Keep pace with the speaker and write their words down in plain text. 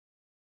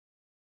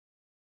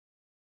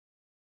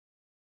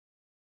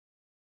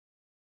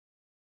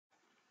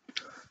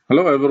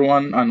Hello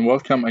everyone and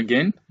welcome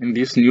again in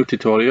this new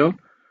tutorial.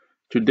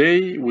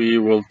 Today we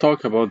will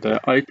talk about the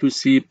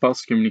I2C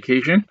bus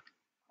communication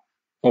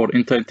or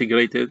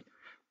inter-integrated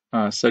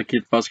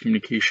circuit bus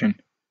communication.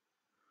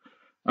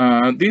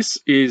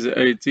 It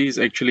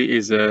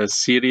is a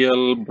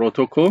serial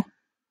protocol.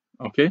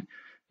 Okay,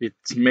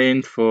 it's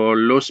meant for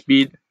low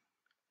speed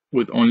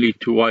with only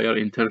two-wire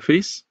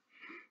interface.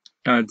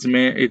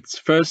 It's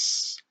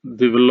first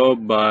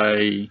developed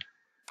by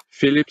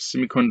Philips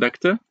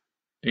Semiconductor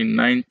in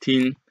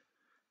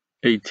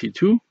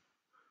 1982.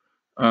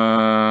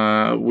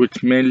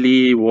 Which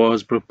mainly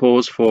was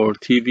proposed for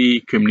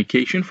TV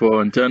communication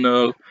for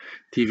internal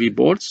TV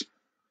boards.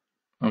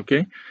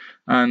 Okay,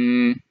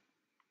 and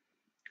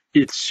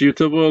it's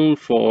suitable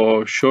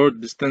for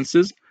short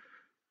distances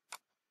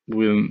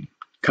with a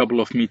couple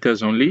of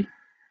meters only,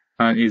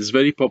 and it's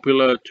very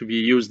popular to be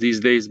used these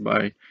days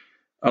by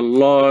a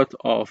lot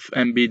of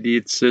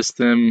embedded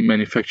system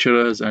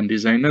manufacturers and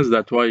designers.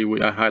 That's why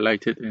we are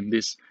highlighted in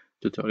this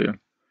tutorial.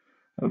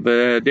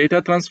 The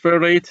data transfer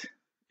rate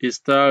is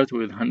start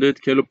with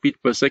 100 kilobit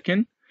per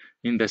second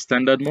in the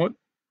standard mode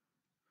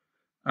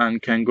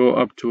and can go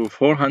up to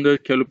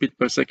 400 kilobit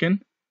per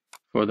second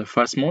for the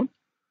fast mode.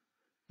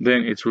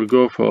 Then it will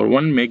go for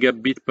 1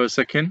 megabit per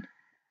second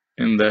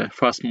in the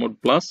fast mode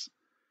plus,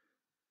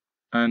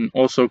 and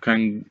also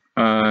can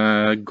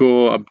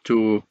go up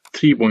to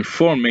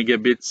 3.4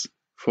 megabits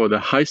for the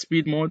high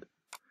speed mode,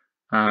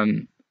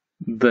 and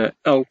the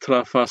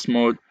ultra fast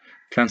mode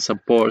can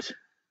support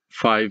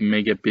 5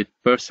 megabit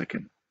per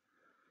second.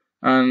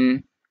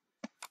 And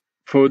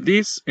for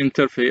this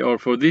interface, or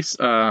for this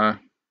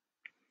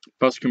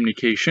bus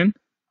communication,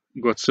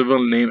 got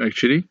several names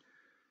actually.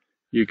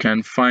 You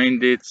can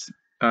find it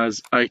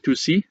as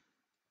I2C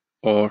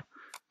or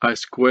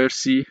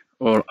I2C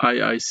or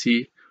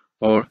I2C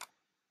or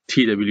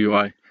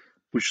TWI,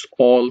 which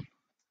all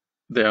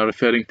they are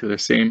referring to the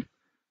same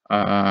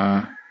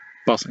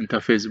bus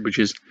interface, which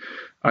is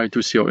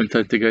I2C or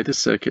inter-integrated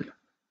circuit.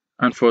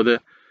 And for the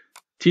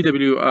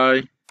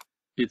TWI,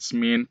 it's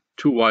mean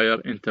two-wire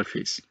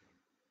interface.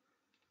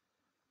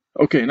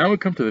 Okay, now we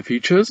come to the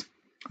features.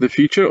 The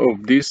feature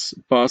of this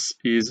bus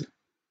is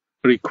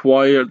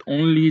required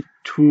only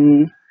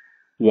two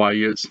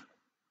wires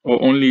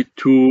or only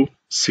two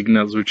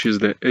signals, which is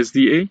the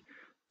SDA,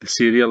 the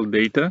serial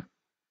data,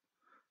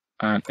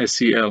 and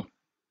SCL,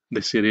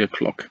 the serial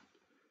clock.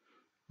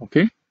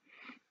 Okay,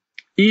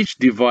 each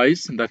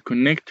device that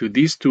connect to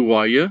these two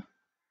wires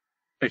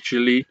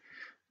actually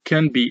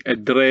can be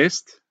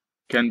addressed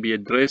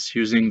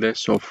using the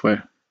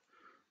software.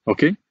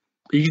 Okay,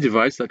 each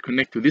device that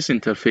connect to this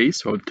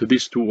interface or to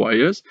these two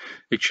wires,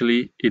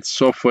 actually it's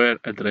software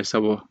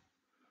addressable.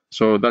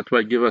 So that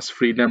will give us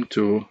freedom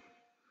to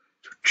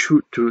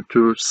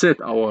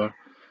set our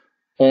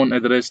own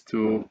address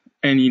to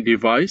any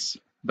device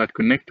that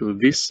connect to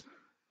this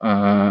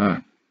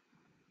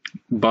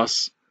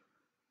bus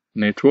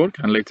network,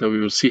 and later we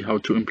will see how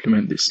to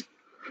implement this.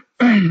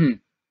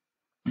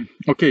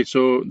 Okay,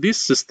 so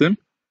this system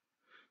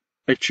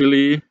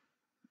actually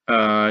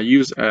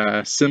use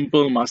a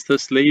simple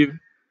master-slave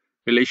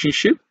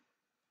relationship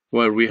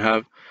where we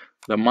have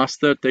the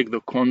master take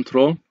the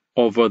control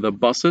over the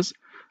buses,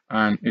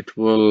 and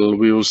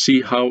we will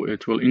see how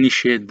it will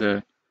initiate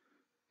the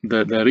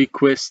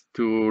request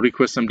to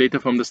request some data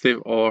from the slave,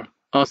 or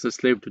ask the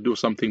slave to do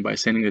something by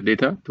sending the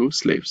data to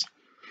slaves.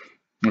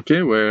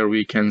 Okay, where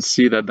we can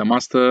see that the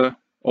master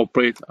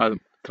operates as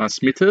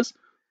transmitters,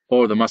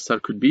 or the master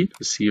could be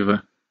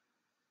receiver.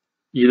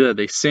 Either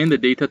they send the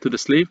data to the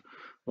slave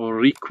or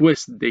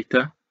request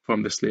data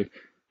from the slave.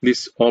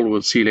 This all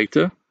we'll see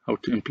later how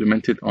to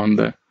implement it on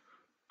the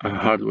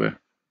hardware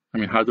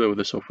with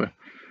the software.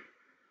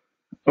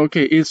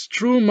 Okay, it's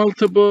true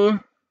multiple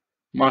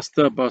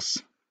master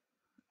bus.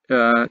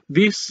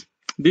 These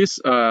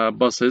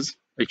buses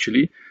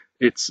actually,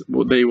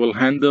 they will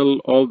handle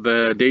all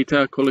the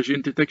data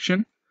collision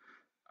detection,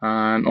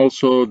 and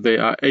also they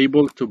are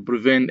able to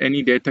prevent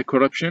any data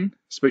corruption,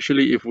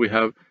 especially if we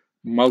have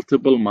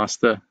multiple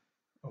master.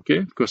 Okay,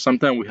 because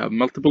sometimes we have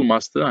multiple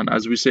master, and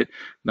as we said,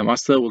 the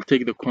master will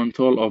take the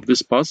control of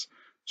this bus.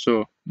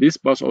 So this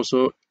bus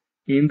also,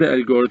 in the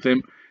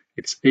algorithm,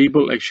 it's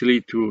able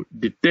actually to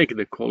detect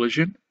the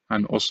collision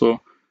and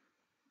also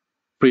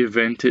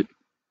prevent it.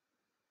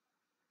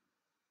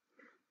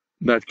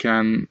 That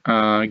can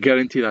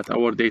guarantee that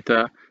our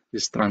data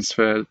is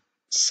transferred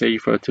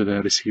safer to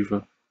the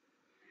receiver.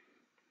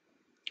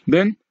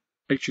 Then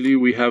actually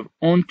we have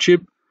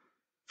on-chip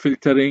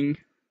filtering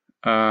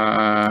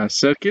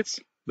circuits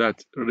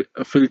that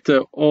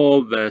filter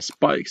all the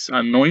spikes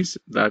and noise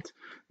that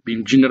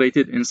been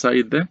generated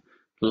inside the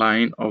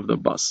line of the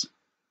bus.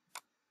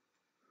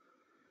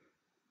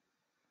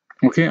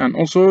 Okay, and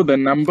also the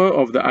number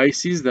of the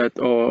ICs that,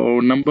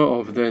 or number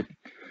of the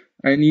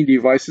any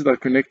devices that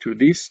connect to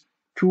these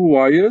two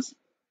wires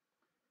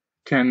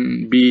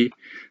can be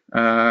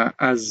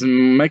as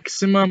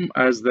maximum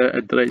as the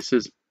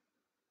addresses,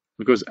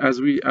 because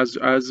as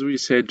we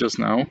said just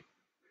now,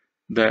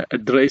 the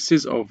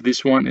addresses of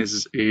this one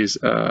is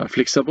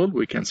flexible.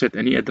 We can set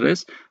any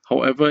address.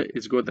 However,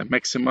 it's got the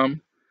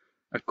maximum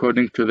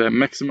according to the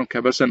maximum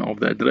capacity of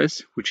the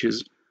address, which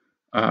is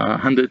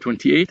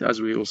 128,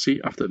 as we will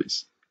see after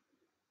this.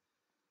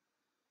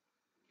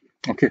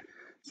 Okay,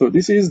 so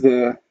this is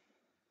the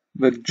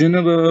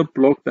general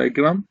block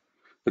diagram,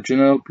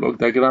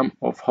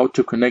 of how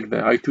to connect the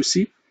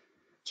I2C.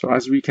 So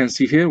as we can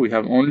see here, we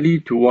have only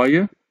 2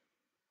 wire,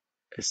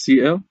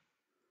 SCL,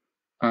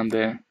 and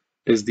the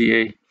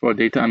SDA for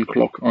data and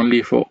clock,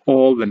 only for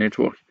all the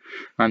network.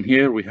 And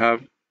here we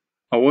have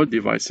our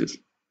devices.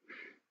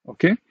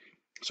 Okay,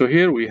 so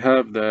here we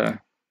have the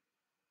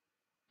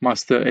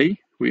master A.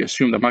 We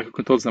assume the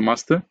microcontroller is the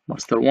master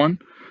 1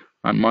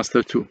 and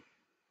master 2.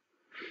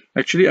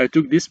 Actually, I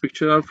took this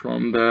picture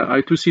from the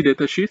I2C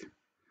datasheet.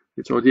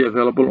 It's already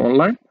available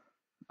online.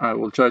 I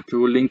will try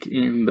to link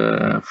in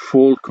the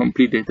full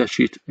complete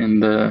datasheet in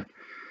the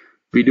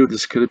video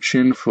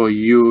description for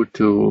you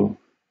to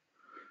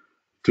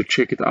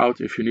check it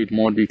out if you need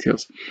more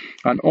details.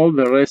 And all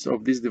the rest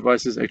of these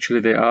devices,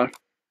 actually, they are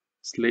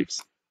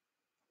slaves.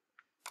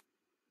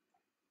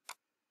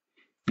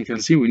 You can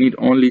see we need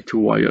only 2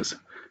 wires.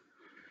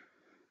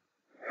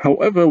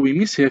 However, we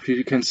miss here, if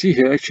you can see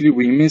here, actually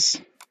we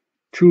miss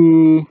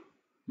 2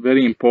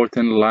 very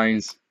important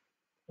lines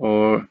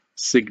or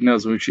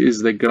signals, which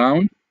is the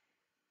ground.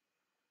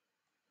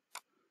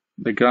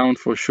 The ground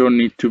for sure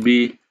need to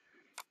be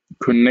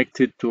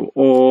connected to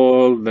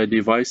all the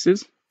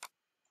devices.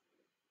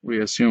 We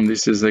assume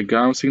this is a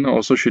ground signal,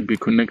 also should be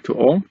connected to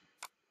all,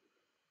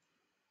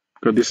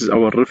 because this is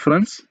our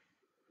reference.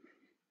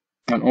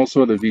 And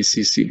also the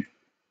VCC.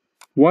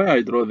 Why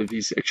I draw the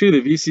VCC? Actually,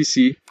 the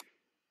VCC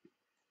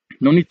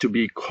no need to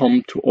be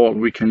come to all.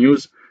 We can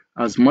use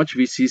as much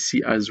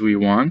VCC as we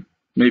want.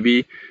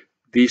 Maybe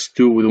these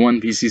 2 with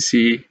 1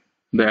 VCC,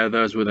 the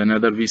others with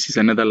another VCC,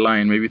 another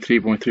line, maybe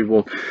 3.3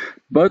 volt.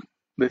 But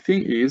the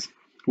thing is,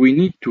 we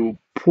need to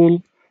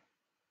pull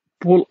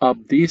up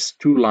these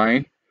 2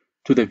 lines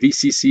to the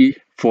VCC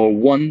for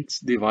one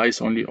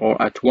device only, or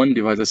at one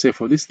device. I say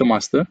for this the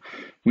master,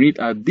 we need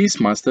at this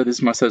master is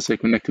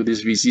connect to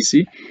this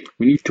VCC.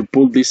 We need to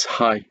pull this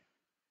high.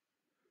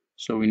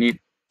 So we need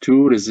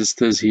 2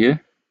 resistors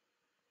here.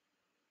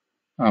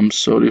 I'm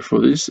sorry for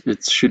this.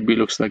 It should be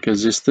looks like a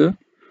resistor,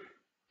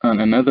 and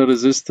another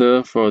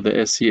resistor for the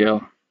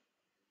SCL.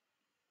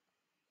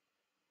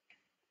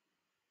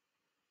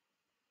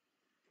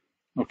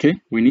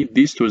 Okay, we need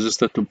these 2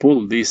 resistors to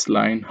pull this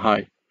line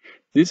high.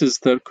 This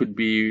resistor could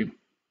be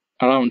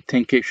around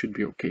 10K, should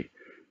be okay.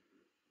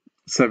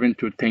 7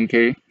 to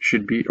 10K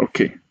should be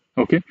okay.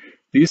 Okay,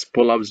 this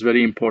pull-up is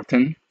very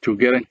important to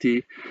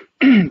guarantee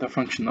the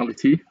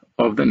functionality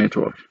of the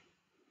network.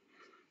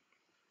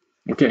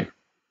 Okay,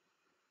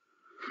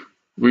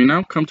 we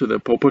now come to the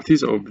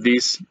properties of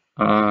these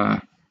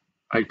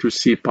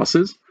I2C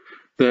buses.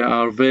 They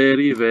are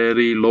very,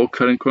 very low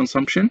current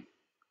consumption,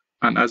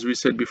 and as we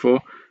said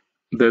before,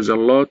 there's a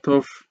lot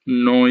of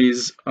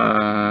noise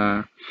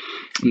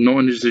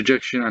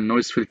rejection and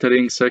noise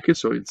filtering circuit,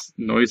 so it's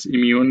noise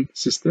immune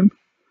system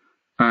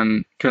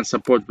and can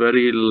support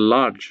very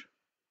large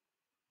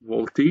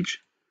voltage,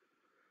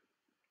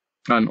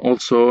 and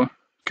also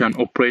can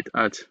operate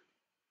at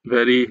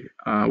very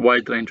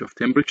wide range of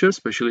temperatures,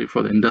 especially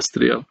for the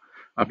industrial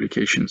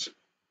applications.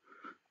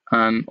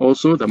 And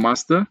also the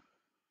master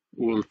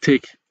will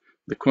take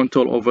the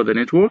control over the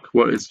network,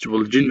 where it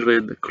will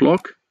generate the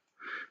clock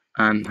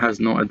and has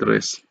no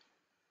address.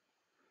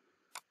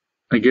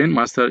 Again,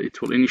 master,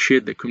 it will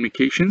initiate the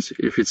communications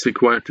if it's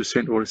required to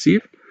send or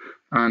receive.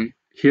 And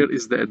here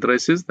is the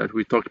addresses that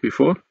we talked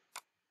before.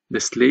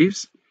 The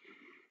slaves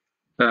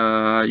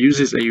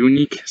uses a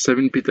unique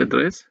 7-bit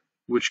address,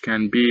 which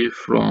can be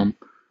from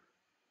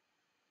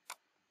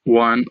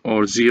 1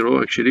 or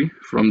 0, actually,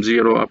 from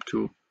 0 up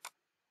to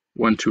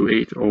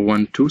 128 or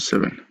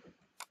 127.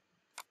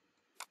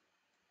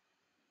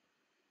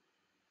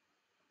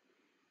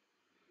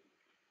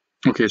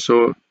 Okay,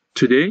 so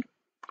today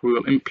we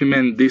will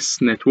implement this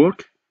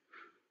network.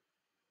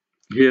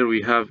 Here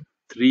we have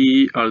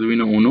 3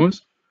 Arduino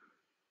Unos.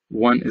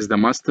 1 is the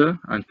master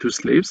and 2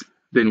 slaves.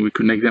 Then we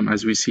connect them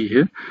as we see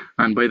here.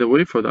 And by the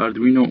way, for the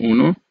Arduino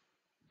Uno,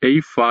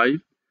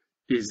 A5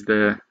 is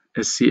the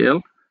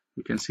SCL.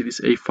 You can see this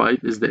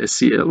A5 is the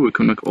SCL. We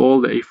connect all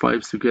the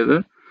A5s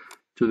together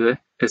to the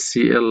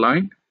SCL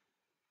line.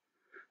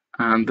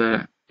 And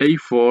the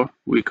A4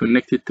 we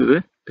connect it to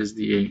the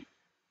SDA,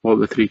 all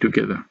the 3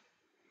 together.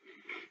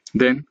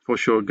 Then for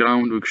sure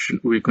ground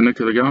we connect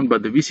to the ground,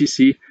 but the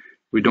VCC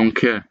we don't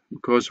care,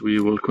 because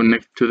we will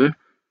connect to the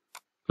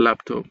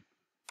laptop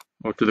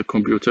or to the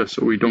computer,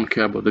 so we don't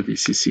care about the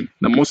VCC.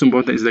 The most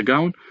important is the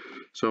ground,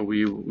 so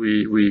we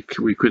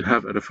could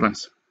have a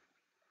reference.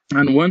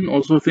 And one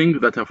also thing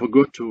that I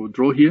forgot to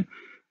draw here,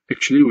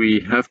 actually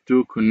we have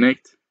to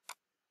connect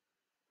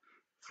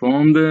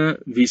from the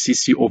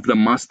VCC of the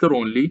master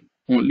only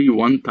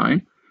one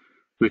time.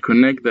 We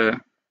connect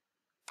the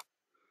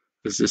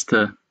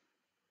resistor,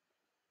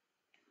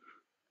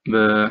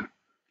 the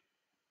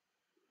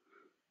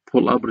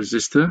pull-up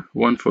resistor,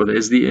 one for the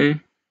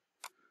SDA,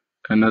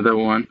 another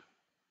one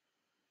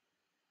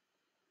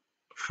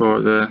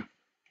for the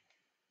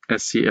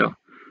SCL.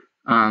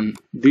 And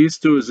these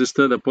two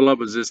resistors, the pull-up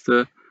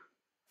resistor,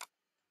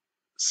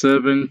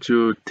 7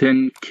 to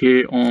 10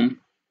 k ohm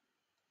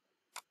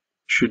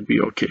should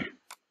be okay.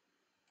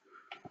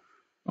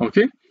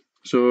 Okay,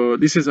 so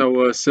this is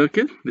our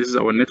circuit, this is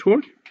our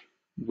network.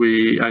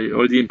 I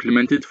already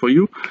implemented for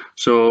you.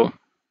 So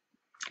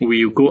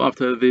we go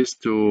after this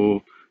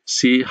to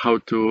see how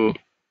to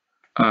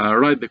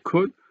write the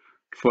code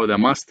for the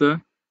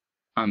master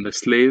and the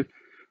slave.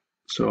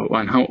 So,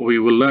 and how we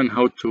will learn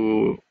how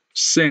to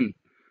send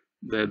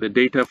the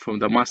data from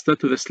the master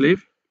to the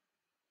slave,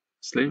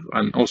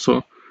 and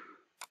also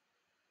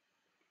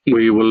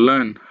we will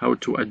learn how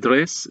to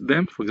address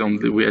them. For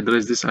example, we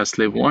address this as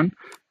slave 1,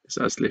 this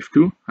as slave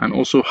 2, and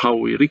also how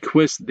we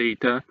request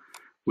data.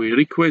 We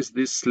request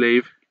this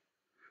slave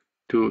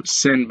to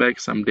send back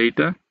some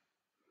data.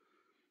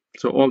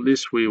 So all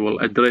this we will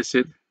address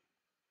it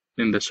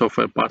in the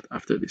software part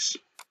after this.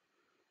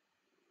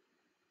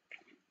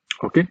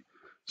 Okay,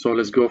 so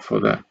let's go for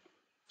the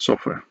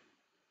software.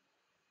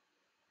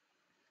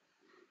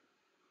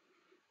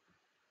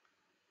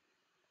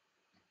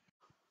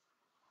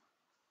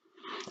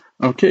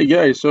 Okay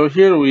guys, so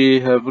here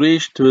we have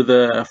reached to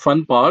the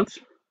fun part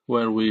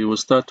where we will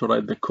start to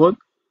write the code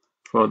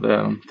for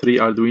the 3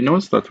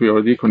 Arduinos that we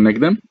already connect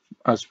them,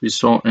 as we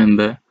saw in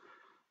the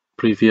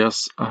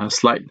previous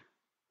slide.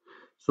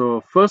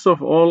 So first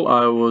of all,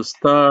 I will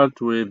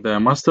start with the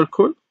master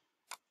code.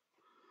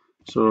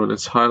 So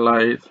let's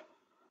highlight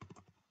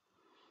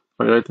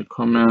the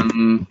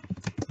comment.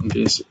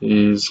 This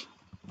is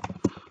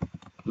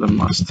the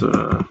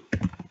master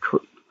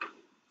code.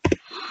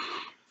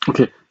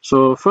 Okay,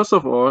 so first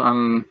of all,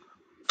 I'm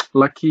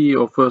lucky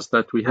of us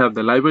that we have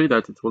the library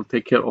that it will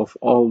take care of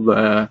all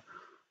the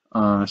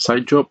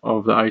side job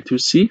of the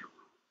I2C.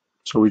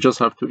 So we just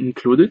have to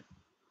include it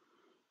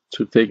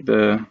to take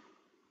the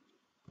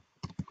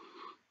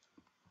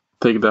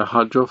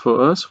hard job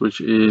for us,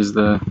 which is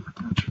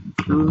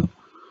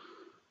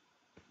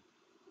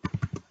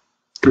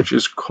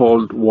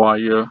called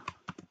wire.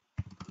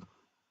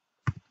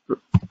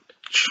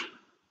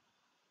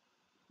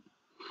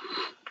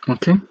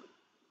 Okay,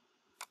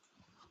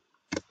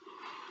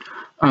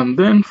 and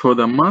then for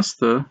the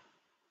master,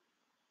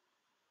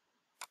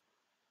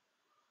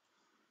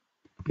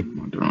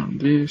 doing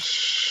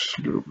this.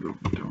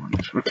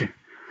 Okay,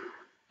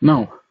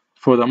 now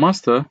for the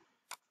master,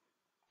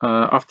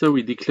 after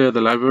we declare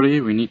the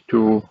library, we need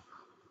to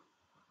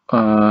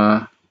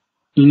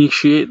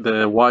initiate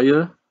the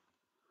wire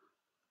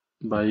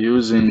by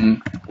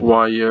using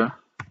wire.begin.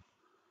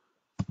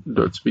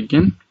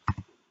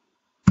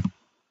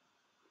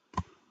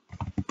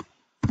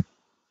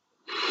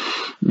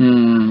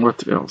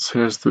 What else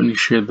has to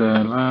initiate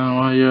the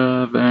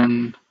wire?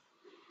 Then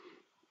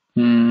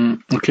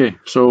okay,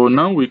 so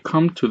now we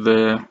come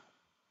to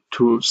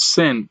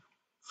send.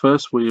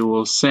 First we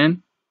will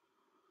send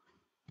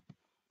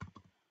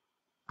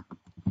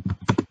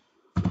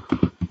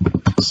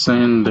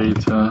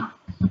data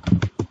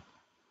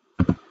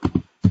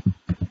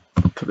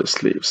to the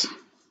slaves.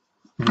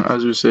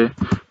 As you say,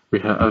 we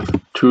have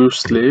 2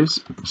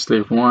 slaves,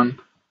 slave 1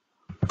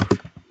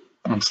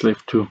 and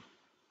slave 2.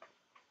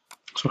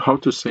 So how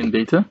to send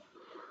data?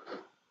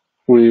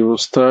 We will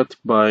start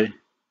by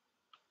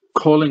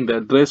calling the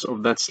address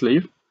of that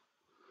slave,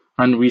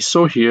 and we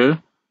saw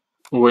here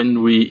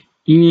when we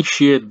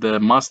initiate the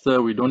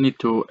master, we don't need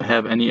to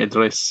have any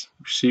address.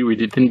 See, we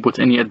didn't put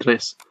any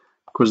address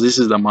because this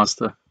is the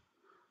master,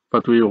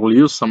 but we will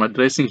use some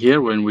addressing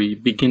here when we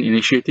begin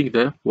initiating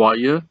the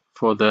wire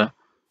for the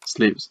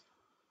slaves.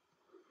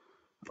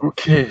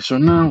 Okay, so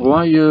now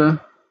wire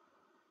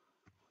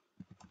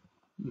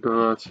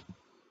dot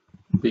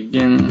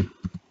begin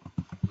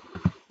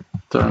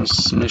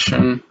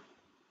transmission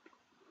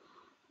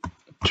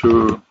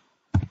to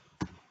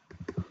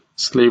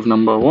slave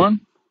number 1.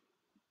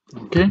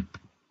 Okay,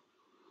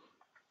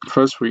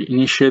 first we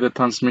initiate the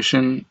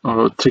transmission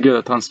or trigger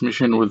the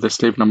transmission with the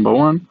slave number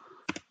 1,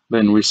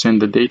 then we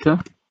send the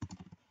data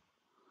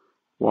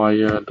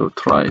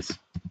wire.write.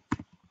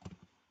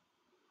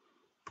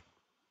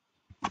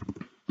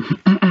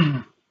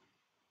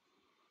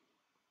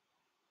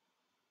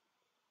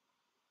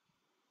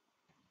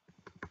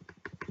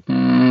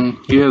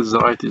 Here the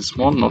write is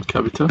small, not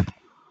capital.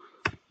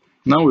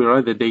 Now we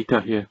write the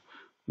data here.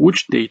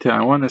 Which data?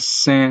 I want to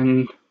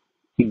send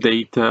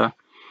data.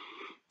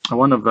 I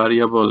want a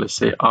variable, let's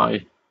say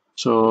I.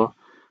 So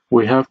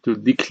we have to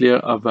declare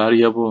a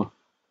variable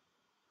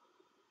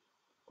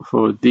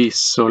for this.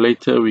 So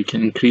later we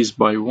can increase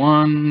by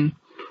 1.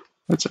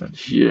 Let's add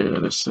here,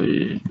 let's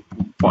say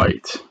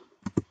byte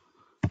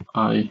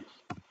I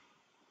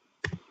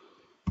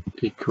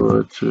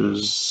equal to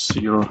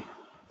 0.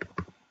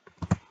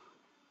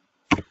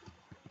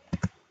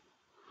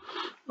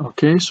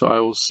 Okay, so I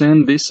will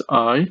send this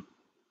I.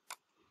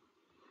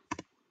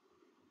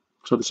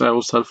 So this I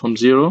will start from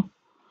 0.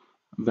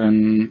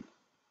 Then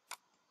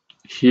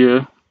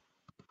here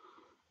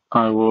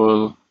I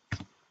will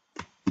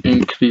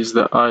increase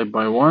the I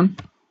by 1.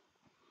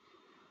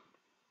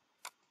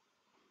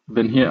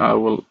 Then here I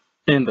will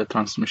end the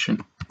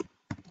transmission.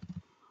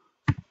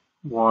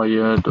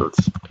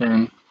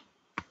 Wire.end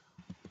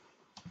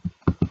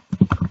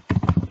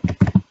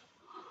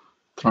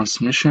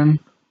transmission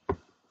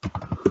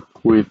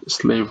with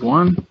slave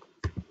 1.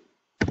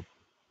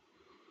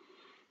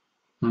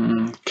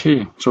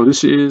 Okay, so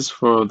this is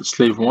for the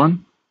slave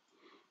 1.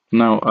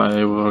 Now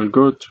I will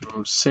go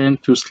to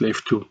send to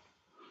slave 2.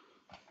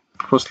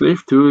 For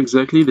slave 2,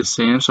 exactly the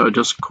same, so I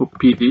just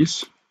copy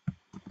this.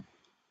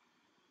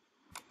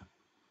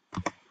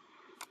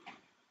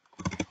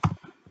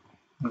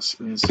 This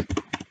is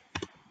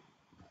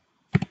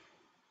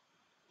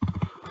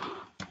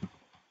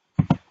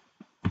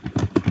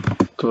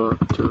to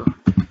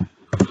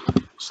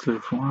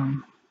slave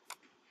 1.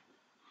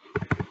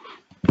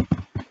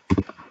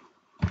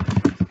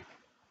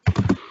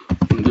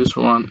 And this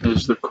one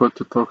is the code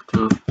to talk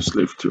to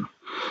slave 2.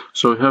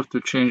 So we have to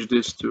change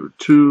this to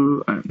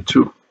 2 and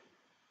 2.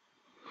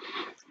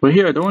 But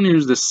here I don't want to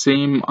use the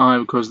same I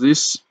because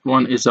this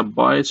one is a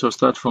byte, so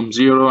start from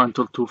 0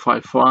 until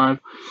 255.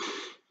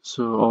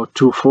 So or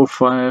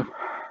 245,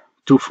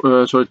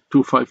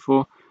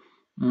 254.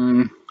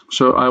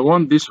 So I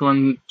want this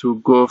one to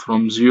go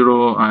from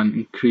 0 and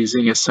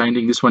increasing,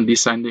 ascending. This one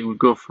descending will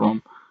go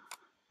from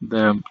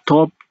the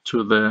top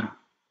to the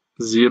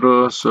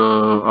 0.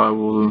 So I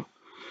will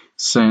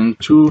send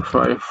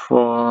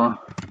 254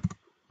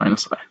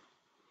 minus I.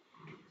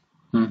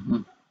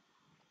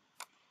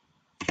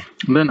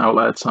 Then I'll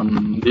add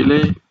some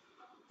delay.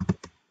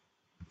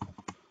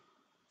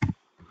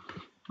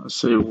 Let's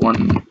say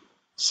 1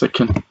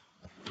 second.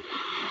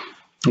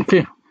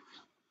 Okay.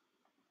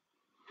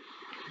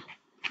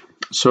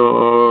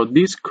 So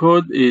this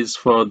code is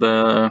for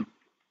the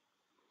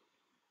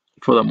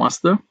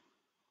master.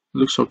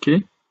 Looks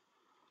okay.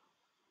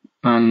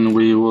 And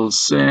we will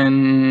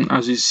send,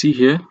 as you see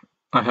here,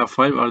 I have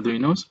 5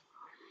 Arduinos.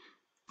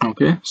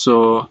 Okay,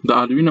 so the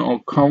Arduino on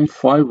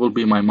COM5 will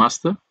be my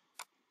master.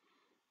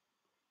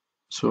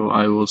 So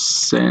I will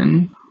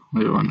send,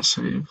 we want to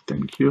save,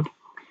 thank you.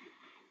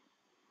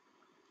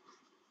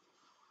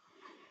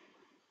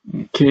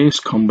 Okay, it's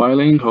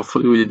compiling.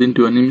 Hopefully we didn't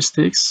do any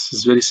mistakes.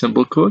 It's very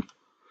simple code.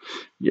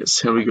 Yes,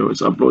 here we go,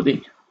 it's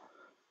uploading.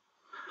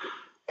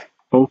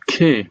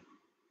 Okay.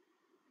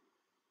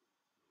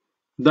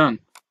 Done.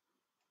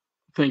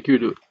 Thank you,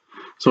 dude.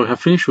 So we have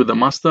finished with the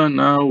master.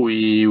 Now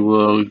we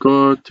will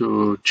go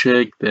to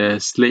check the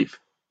slave.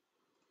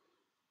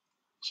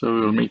 So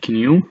we will make a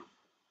new.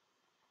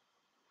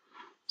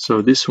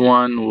 So this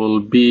one will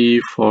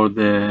be for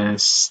the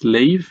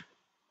slave.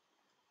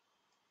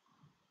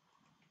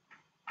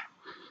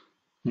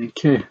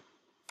 Okay.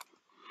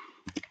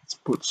 Let's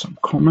put some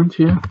comment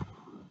here.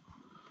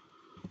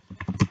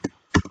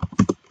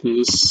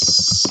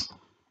 This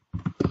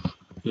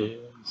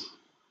is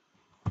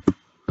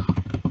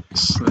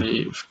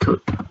slave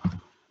code.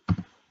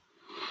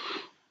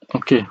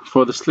 Okay,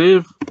 for the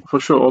slave, for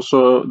sure,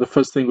 also the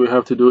first thing we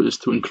have to do is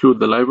to include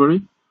the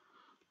library.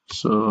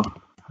 So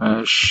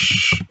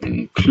hash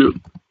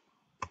include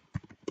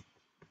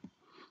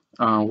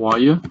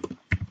wire.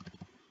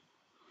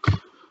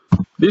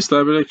 This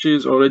library actually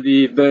is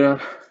already there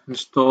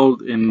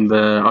installed in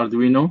the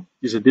Arduino.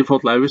 It's a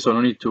default library, so I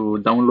don't need to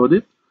download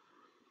it.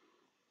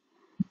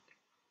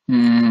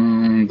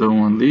 Don't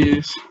want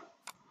this.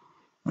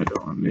 I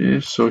don't want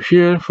this. So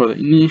here for the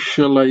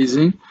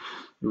initializing,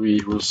 we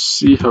will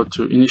see how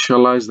to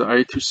initialize the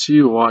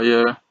I2C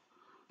wire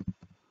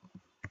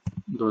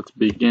dot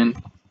begin,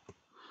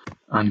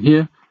 and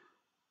here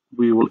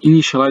we will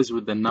initialize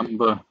with the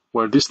number,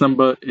 where this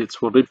number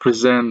it will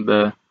represent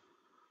the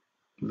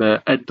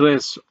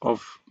address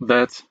of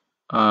that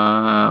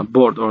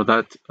board or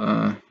that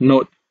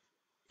node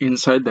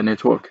inside the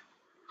network.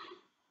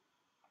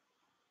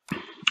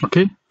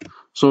 Okay,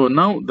 so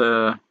now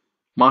the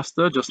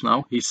master just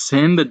now he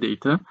sent the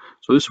data,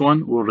 so this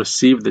one will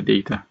receive the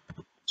data.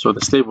 So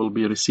the slave will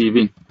be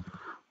receiving.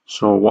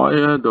 So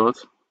wire dot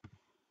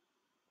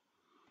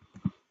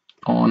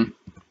on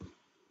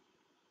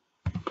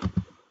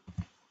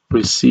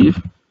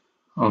receive.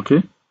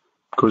 Okay,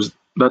 because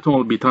that one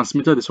will be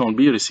transmitter, this one will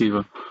be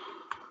receiver.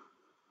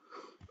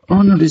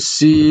 On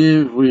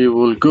receive, we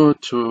will go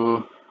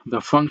to the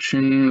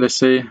function, let's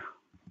say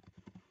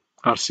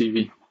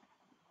RCV,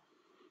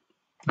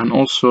 and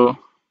also,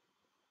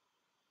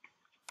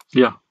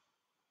 yeah,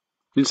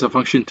 this is a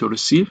function to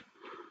receive.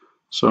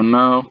 So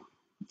now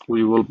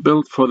we will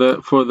build for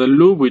the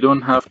loop. We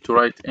don't have to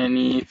write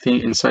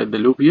anything inside the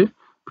loop here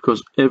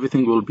because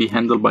everything will be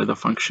handled by the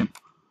function.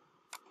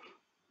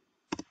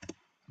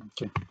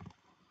 Okay,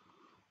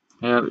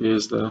 here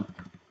is the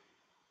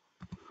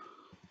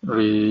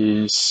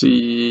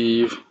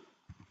receive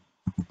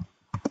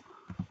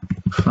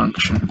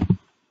function.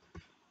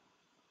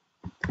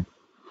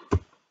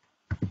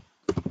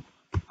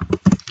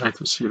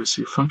 I2C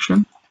receive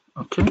function.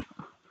 Okay,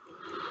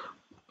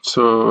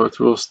 so it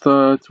will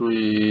start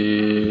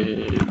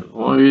with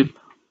void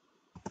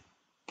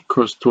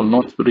because it will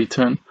not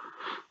return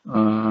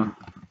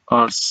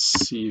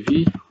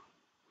RCV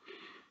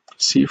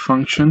C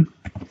function.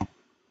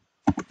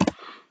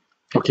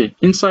 Okay,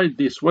 inside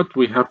this, what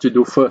we have to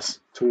do first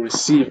to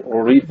receive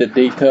or read the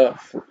data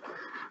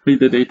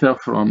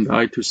from the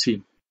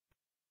I2C,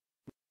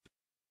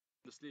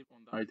 the slave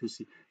on the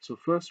I2C. So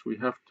first we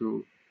have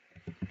to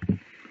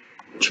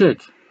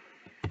check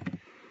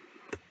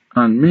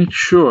and make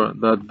sure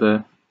that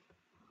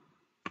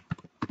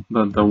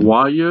the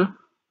wire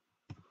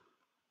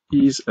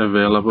is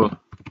available.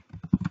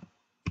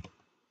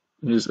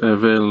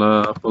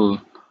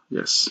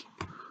 Yes.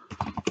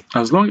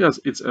 As long as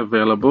it's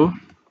available,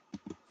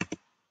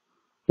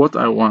 what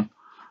I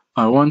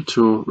want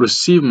to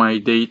receive my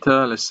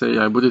data. Let's say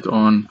I put it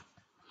on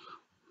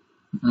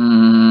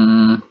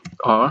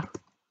R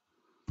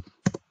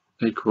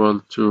equal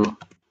to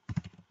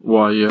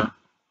wire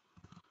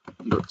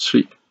dot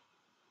 3.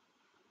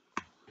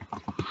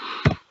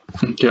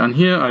 Okay, and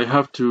here I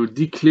have to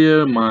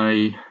declare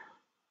my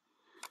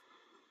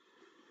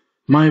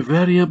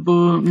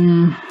variable.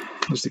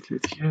 Let's declare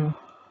it here.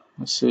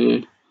 Let's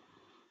say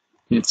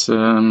it's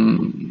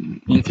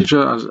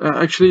integer.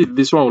 Actually,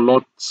 this one will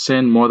not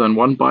send more than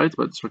 1 byte,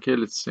 but it's okay.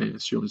 Let's say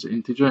assume it's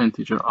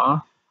integer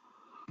R.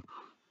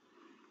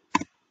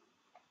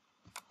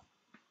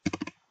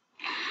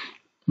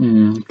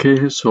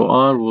 Okay, so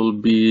R will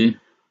be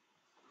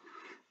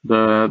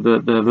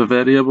the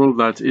variable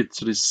that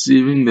it's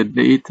receiving the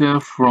data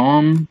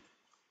from.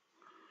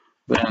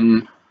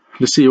 Then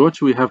let's see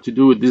what we have to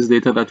do with this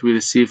data that we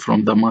receive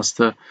from the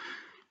master.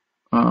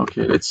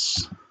 Okay,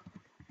 let's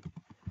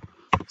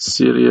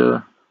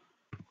serial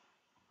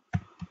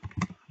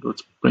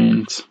dot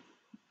print.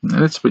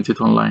 Let's print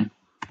it online.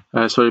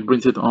 Sorry,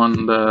 print it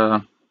on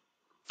the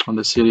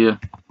serial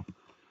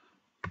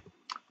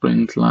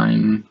print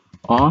line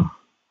R.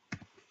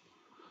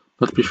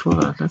 But before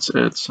that, let's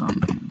add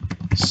some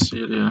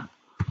serial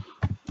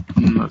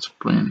dot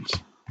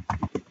print.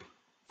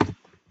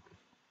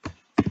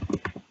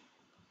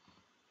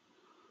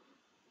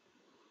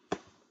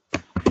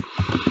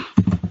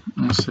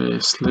 Let's say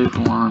slave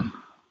 1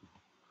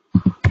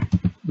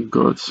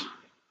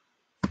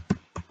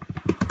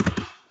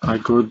 I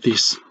got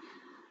this.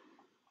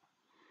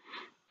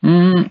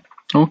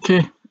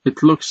 Okay,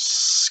 it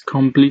looks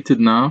completed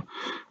now.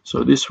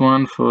 So this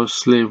one for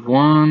slave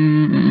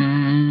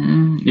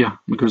 1, yeah,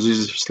 because this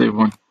is slave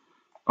 1.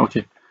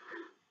 Okay,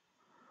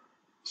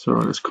 so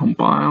let's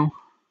compile,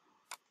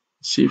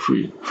 see if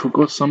we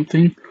forgot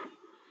something.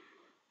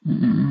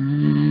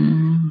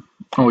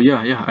 Oh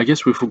yeah, I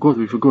guess we forgot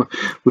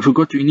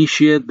to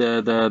initiate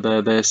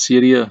the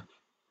serial.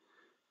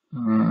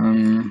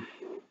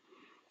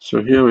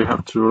 So here we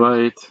have to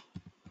write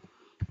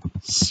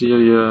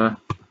serial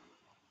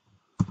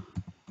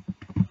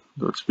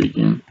dot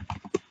begin.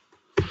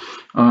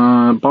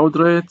 Baud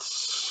rate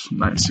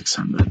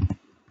 9600.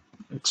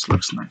 It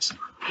looks nice.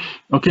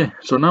 Okay,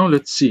 so now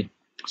let's see.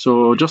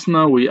 So just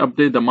now we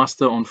update the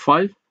master on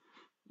 5.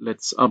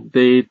 Let's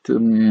update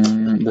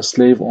the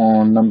slave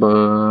on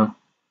number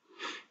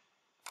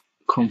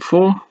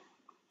COM4.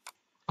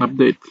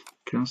 Update,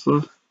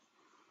 cancel.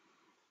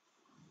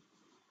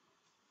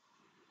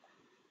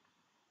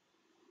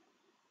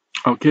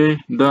 Okay,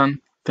 done.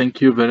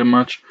 Thank you very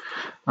much.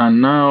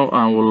 And now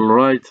I will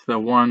write the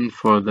one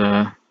for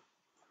the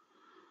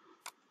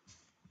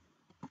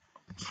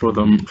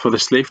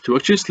slave 2.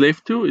 Actually,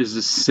 slave 2 is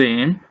the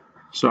same,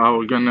 so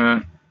I'm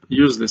gonna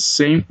use the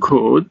same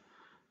code,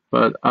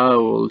 but I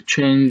will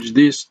change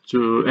this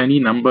to any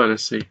number.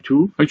 Let's say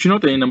 2. Actually,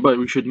 not any number.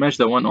 We should match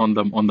the one on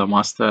the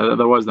master.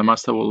 Otherwise, the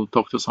master will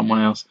talk to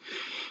someone else.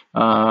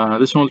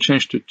 This one will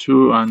change to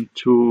 2, and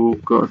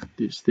 2 got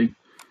this thing.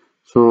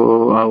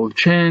 So I will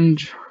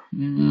change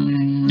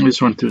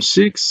this one to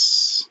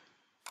 6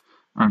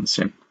 and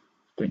send.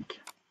 Thank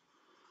you.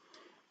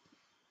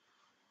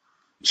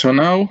 So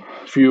now,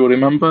 if you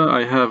remember,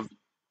 I have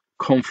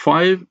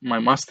COM5, my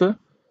master,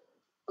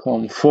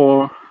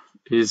 COM4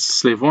 is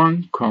slave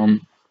 1,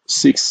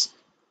 COM6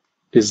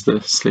 is the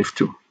slave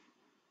 2.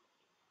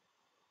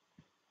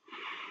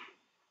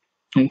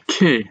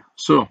 Okay,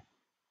 so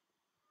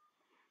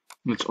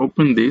let's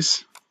open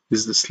this.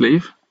 This is the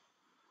slave.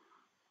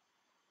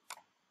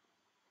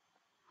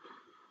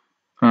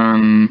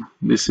 And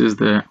this is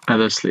the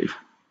other slave.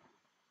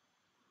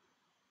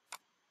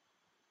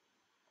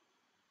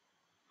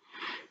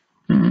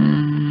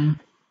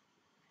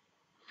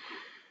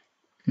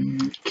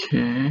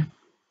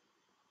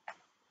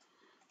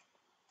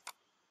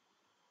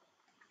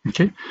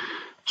 Okay,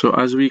 so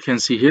as we can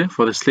see here,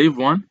 for the slave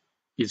 1,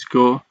 it's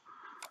go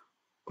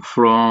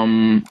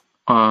from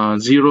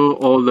 0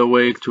 all the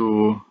way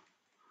to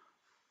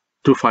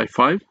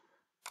 255.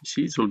 You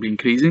see, it will be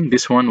increasing.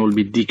 This one will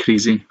be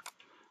decreasing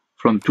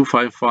from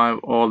 255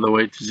 all the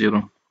way to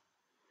 0.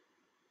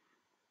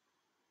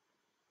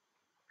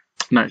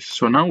 Nice.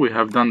 So now we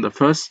have done the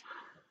first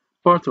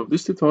part of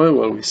this tutorial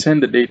where we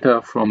send the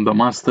data from the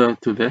master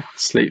to the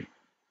slave.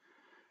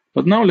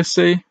 But now let's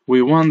say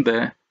we want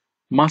the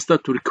master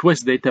to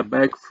request data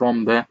back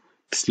from the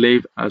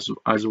slave as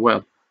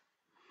well.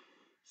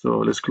 So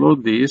let's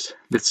close this.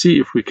 Let's see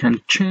if we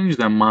can change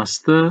the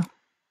master.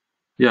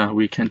 Yeah,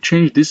 we can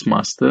change this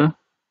master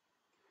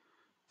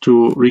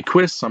to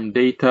request some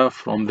data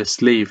from the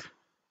slave.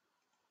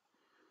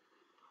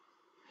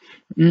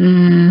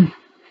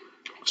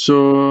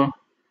 So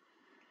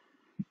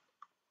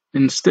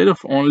instead of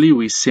only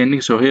we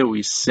sending, so here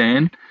we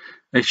send,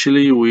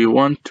 actually we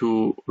want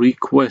to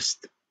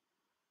request.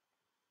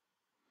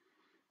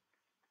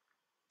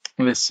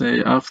 Let's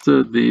say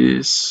after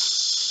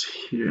this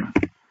here,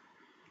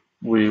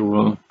 we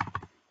will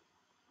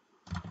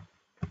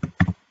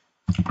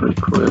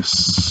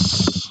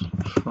request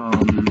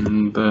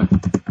from the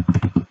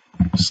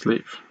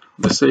slave.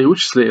 Let's say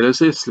which slave? Let's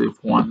say slave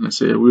 1. Let's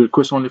say we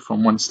request only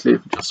from one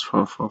slave, just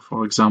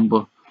for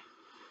example.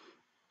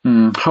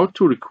 How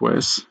to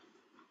request?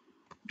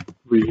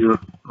 We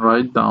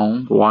write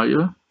down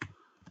wire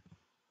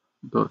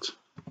dot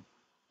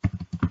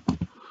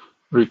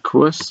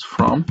request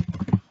from.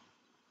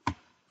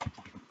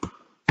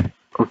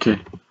 Okay.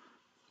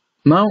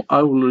 Now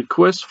I will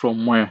request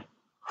from where?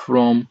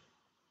 From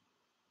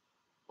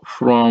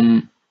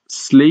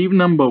slave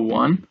number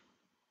 1.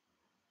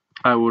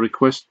 I will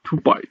request 2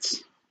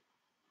 bytes.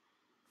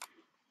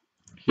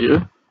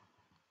 Here.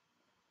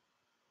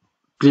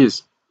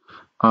 Please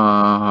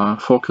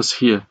focus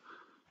here.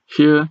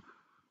 Here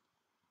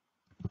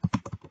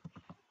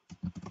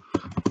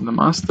the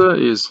master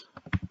is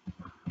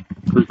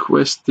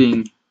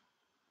requesting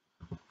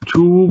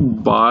 2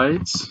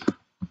 bytes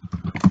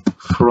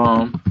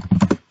from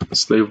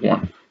slave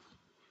 1.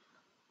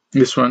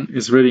 This one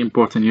is very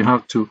important. You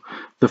have to,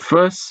 the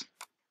first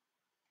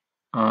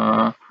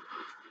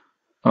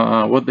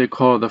what they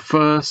call the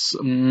first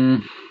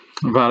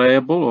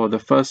variable, or the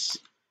first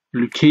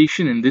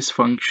location in this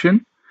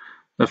function,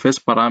 the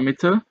first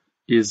parameter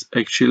is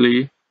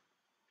actually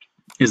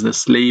the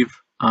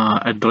slave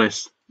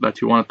address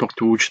that you want to talk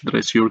to, which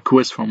address you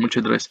request from, which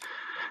address.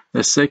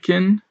 The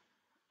second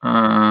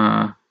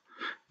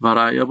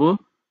variable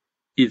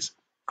is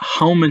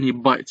how many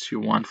bytes you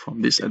want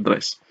from this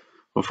address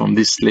or from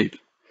this slave.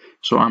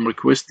 So I'm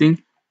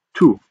requesting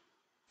 2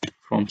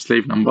 from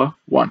slave number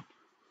 1.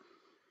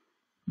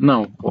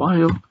 Now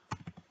while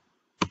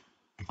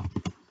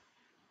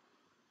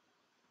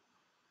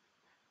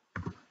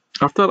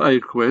after I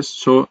request,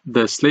 so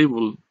the slave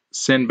will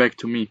send back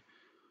to me.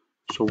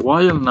 So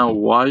while now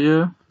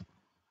wire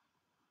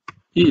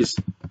is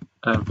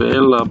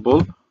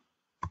available,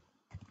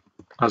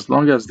 as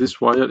long as this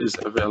wire is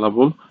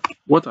available,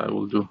 what I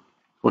will do,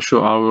 for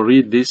sure I will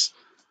read this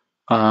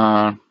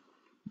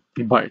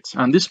bytes,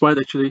 and this byte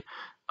actually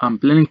I'm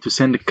planning to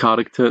send the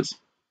characters.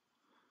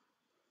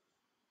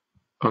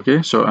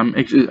 Okay, so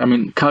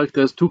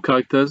characters, 2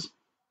 characters,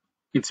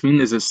 it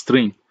means is a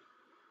string.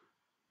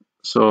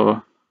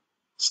 So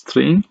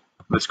string,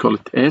 let's call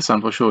it S,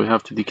 and for sure we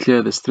have to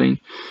declare the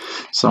string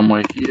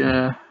somewhere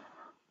here.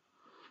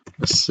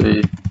 Let's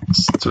say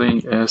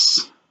string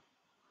S,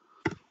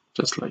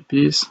 just like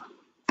this.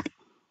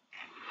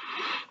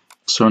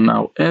 So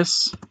now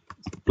S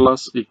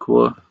plus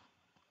equal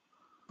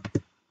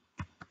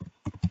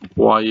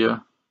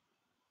wire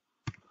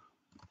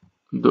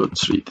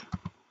dot read.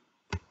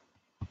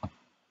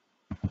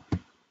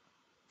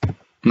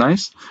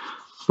 Nice.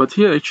 But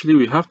here actually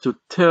we have to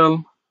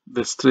tell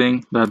the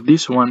string that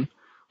this one,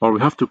 or we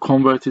have to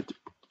convert it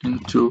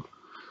into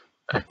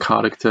a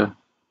character,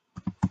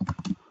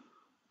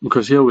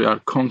 because here we are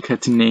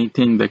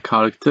concatenating the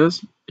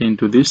characters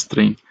into this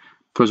string,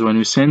 because when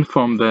we send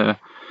from the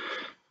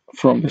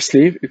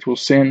slave, it will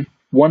send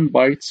 1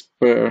 byte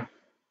per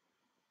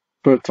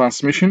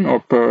transmission,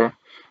 or per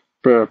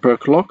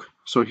clock.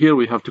 So here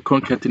we have to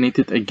concatenate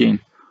it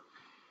again.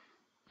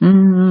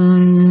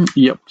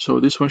 Yep, so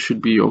this one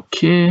should be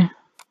okay.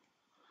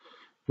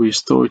 We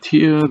store it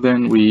here,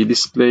 then we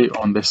display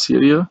on the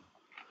serial.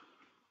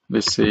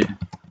 Let's say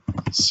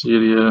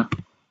serial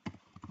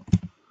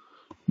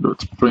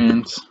dot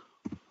print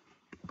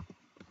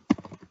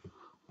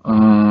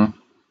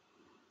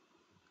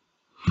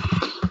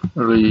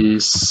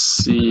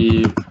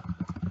receive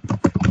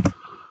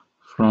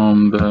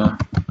from the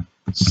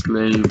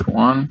slave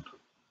 1.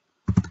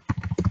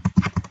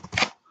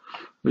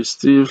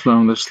 Receive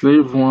from the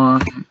slave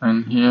 1,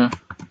 and here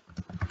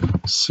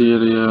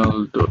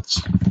serial dot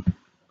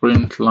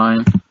print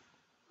line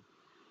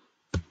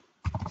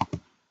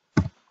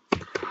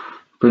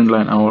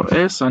our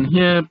S, and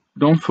here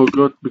don't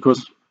forget,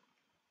 because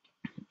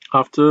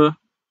after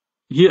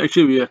here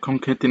actually we are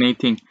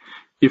concatenating.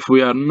 If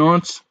we are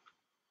not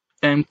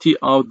empty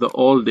out the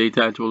old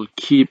data, it will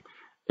keep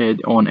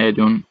add on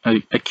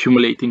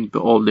accumulating the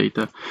old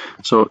data.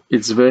 So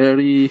it's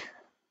very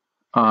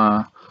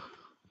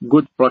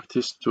good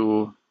practice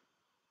to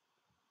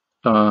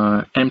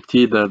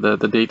empty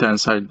the data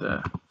inside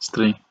the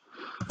string.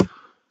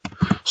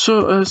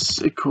 So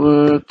S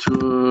equal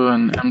to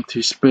an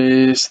empty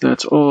space,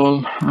 that's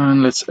all,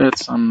 and let's add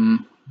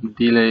some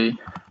delay.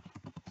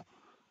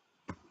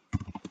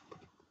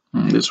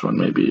 This one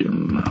maybe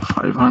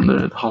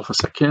 500, half a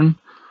second.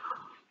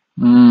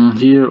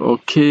 Here,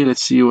 okay,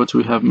 let's see what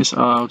we have missed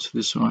out.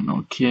 This one,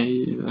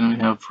 okay, then we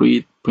have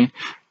read, print.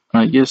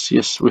 Yes,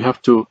 we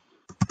have to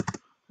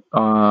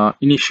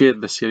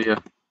initiate the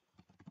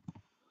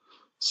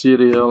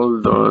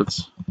serial dot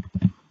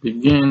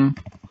begin,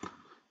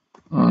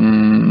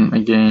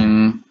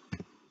 again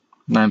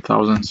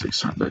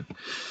 9600.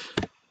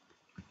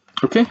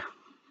 Okay,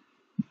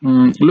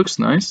 looks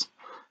nice.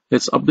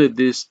 Let's update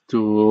this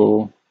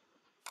to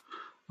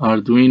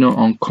Arduino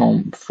on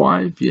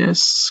COM5.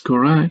 Yes,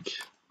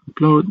 correct.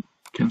 Upload,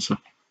 cancel.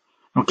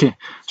 Okay,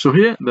 so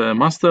here the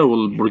master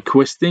will be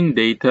requesting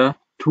data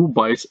 2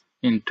 bytes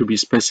and to be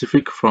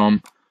specific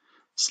from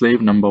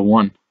slave number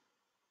 1.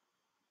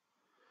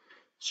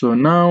 So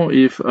now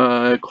if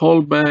I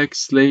call back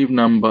slave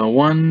number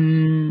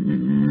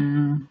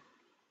 1,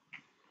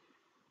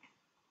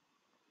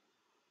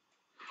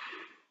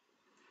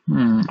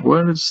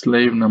 where is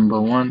slave number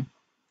 1?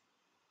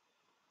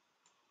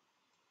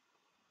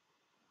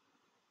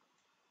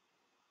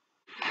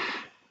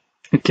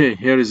 Okay,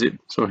 here is it.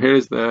 So here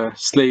is the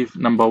slave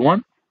number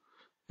 1.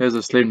 Here's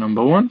the slave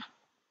number 1.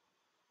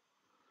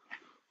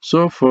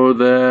 So for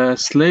the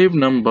slave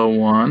number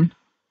 1,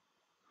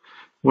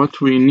 what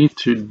we need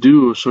to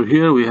do, so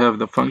here we have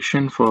the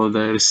function for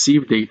the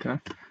receive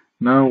data.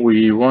 Now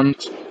we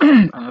want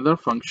another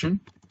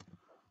function,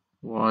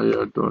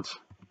 wire.on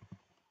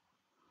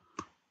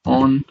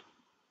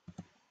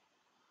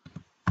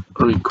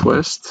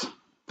request.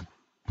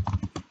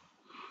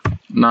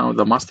 Now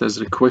the master is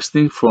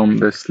requesting from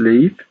the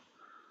slave.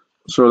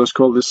 So let's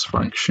call this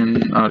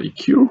function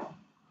req.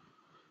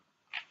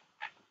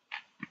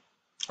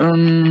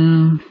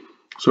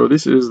 So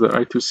this is the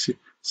I2C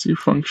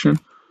function.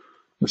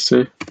 Let's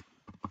say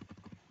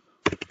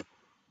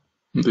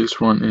this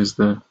one is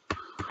the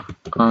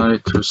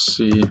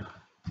I2C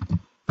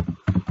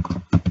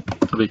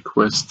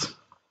request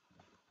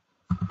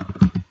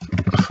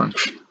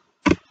function.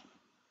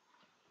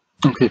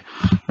 Okay,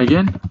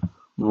 again,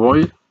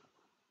 void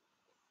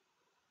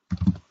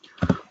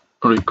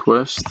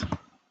request.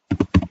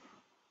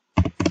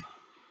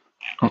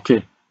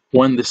 Okay,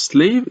 when the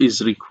slave is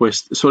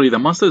the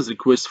master is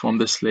request from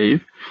the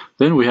slave,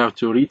 then we have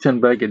to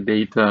return back a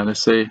data.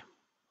 Let's say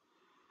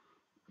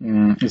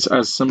it's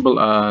as simple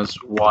as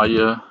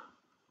wire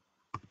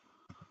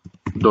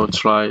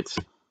dot write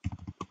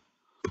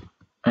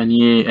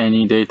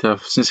any data.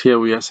 Since here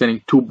we are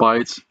sending 2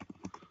 bytes,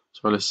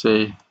 so let's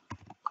say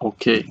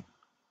okay.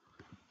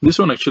 This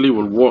one actually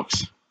will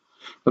works,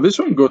 but this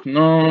one got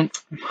no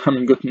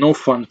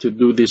fun to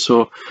do this.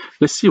 So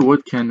let's see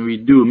what can we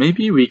do.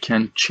 Maybe we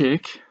can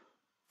check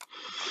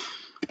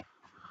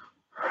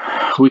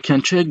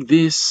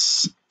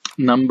this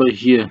number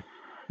here.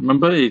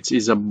 Remember, it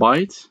is a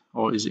byte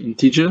or is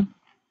integer.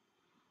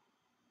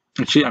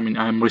 Actually,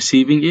 I'm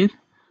receiving it.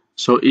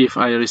 So if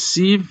I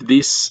receive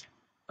this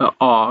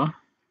R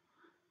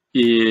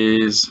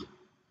is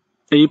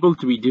able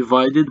to be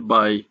divided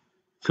by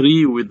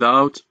 3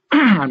 without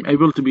I'm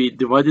able to be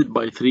divided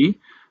by 3,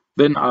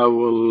 then I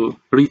will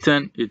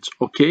return it's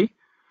okay.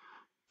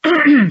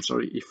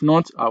 Sorry, if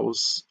not, I will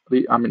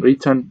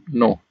return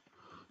no.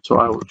 So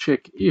I will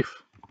check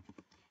if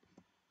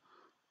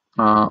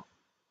R,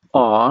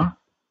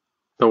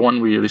 the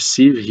one we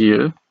receive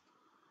here,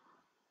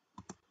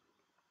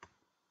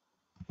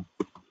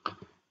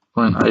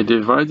 when I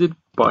divide it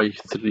by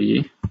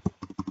 3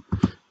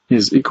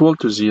 is equal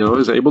to 0,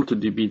 is able to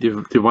be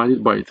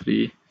divided by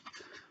 3,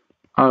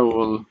 I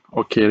will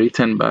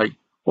return back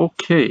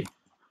okay.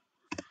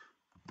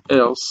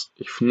 Else,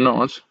 if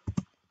not,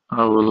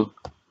 I will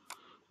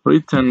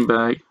return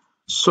back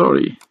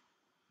sorry,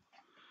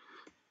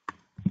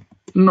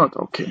 not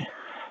okay.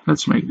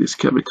 Let's make this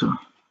capital.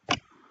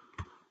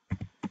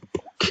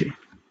 Okay.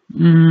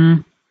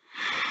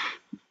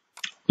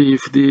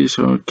 If this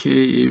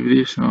okay, if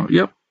this no,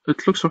 yep,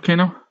 it looks okay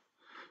now.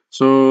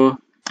 So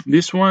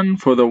this one,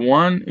 for the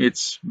one,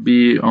 it's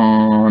be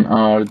on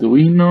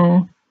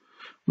Arduino.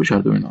 Which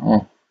Arduino?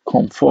 Oh,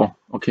 COM4.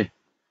 Okay.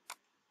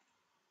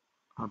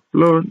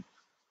 Upload.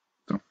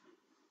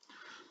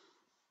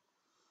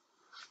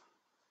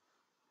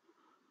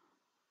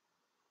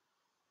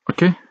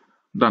 Okay,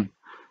 done.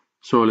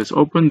 So let's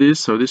open this.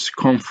 So this is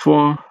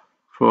COM4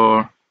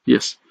 for,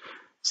 yes,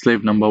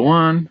 slave number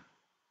 1.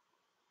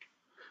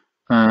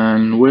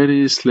 And where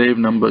is slave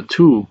number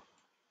 2?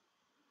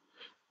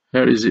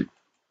 Where is it?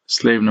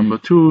 Slave number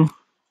 2.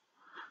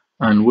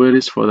 And where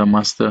is for the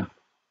master?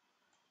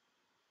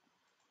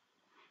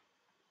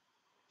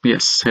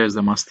 Yes, here's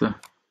the master.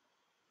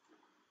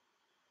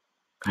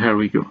 Here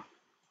we go.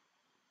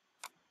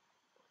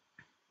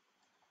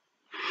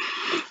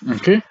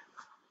 Okay,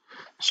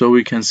 so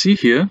we can see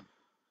here,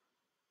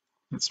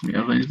 let me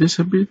arrange this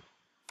a bit.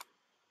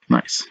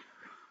 Nice.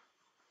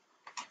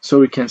 So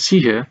we can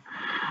see here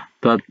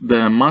that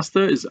the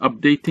master is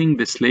updating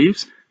the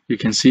slaves. You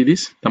can see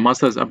this, the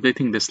master is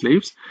updating the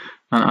slaves,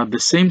 and at the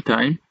same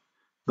time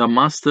the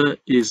master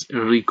is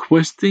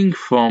requesting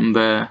from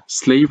the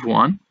slave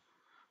 1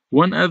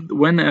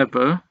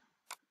 whenever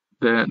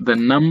the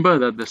number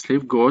that the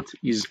slave got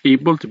is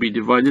able to be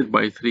divided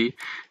by 3,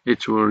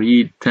 it will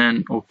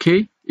return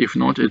OK. If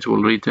not, it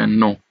will return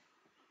no.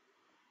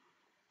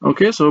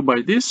 Okay, so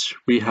by this,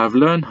 we have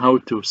learned how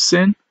to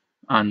send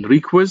and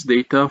request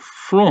data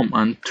from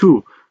and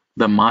to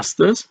the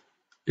masters.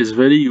 Is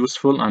very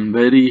useful and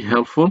very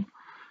helpful.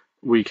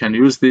 We can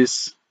use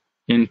this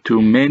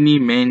into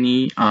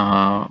many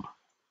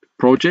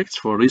projects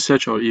for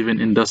research or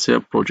even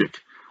industrial project.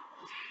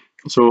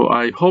 So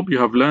I hope you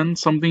have learned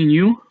something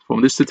new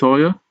from this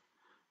tutorial.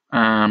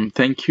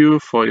 Thank you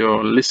for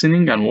your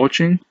listening and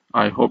watching.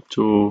 I hope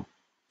to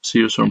see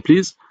you soon.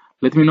 Please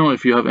let me know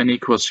if you have any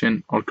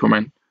question or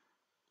comment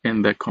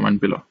in the comment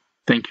below.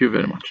 Thank you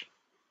very much.